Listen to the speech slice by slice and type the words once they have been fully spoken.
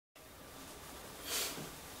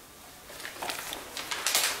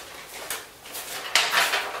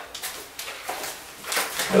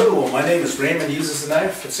Hello, my name is Raymond Uses a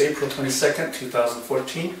Knife. It's April 22nd,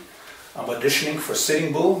 2014. I'm auditioning for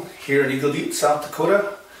Sitting Bull here in Eagle Butte, South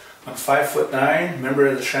Dakota. I'm 5'9", member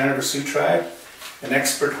of the Shiner Sioux tribe, an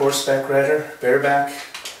expert horseback rider, bareback.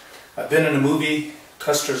 I've been in a movie,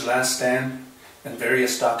 Custer's Last Stand, and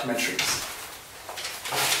various documentaries.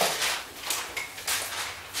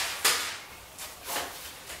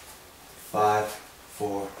 Five,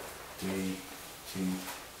 four, three, two.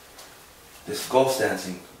 This ghost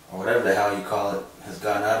dancing, or whatever the hell you call it, has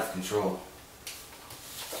gotten out of control.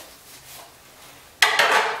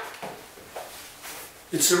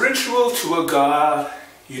 It's a ritual to a god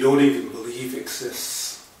you don't even believe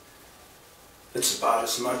exists. It's about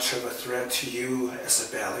as much of a threat to you as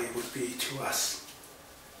a ballet would be to us.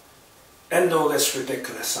 And no less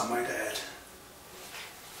ridiculous, I might add.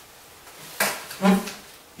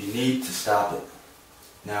 You need to stop it.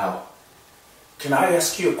 Now. Can I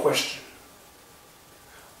ask you a question?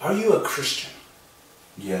 Are you a Christian?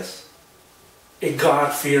 Yes. A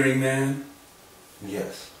God-fearing man?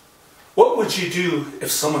 Yes. What would you do if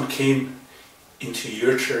someone came into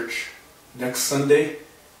your church next Sunday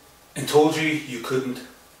and told you you couldn't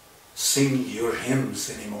sing your hymns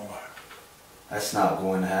anymore? That's not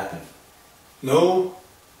going to happen. No?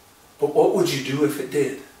 But what would you do if it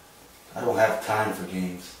did? I don't have time for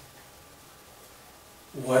games.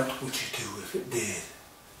 What would you do if it did?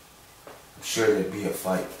 I'm sure there'd be a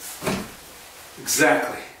fight.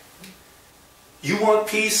 Exactly. You want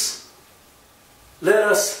peace? Let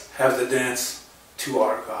us have the dance to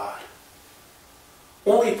our God.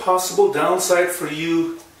 Only possible downside for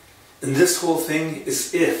you in this whole thing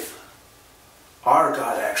is if our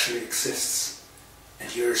God actually exists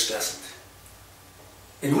and yours doesn't.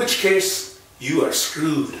 In which case, you are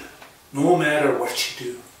screwed no matter what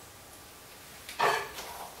you do.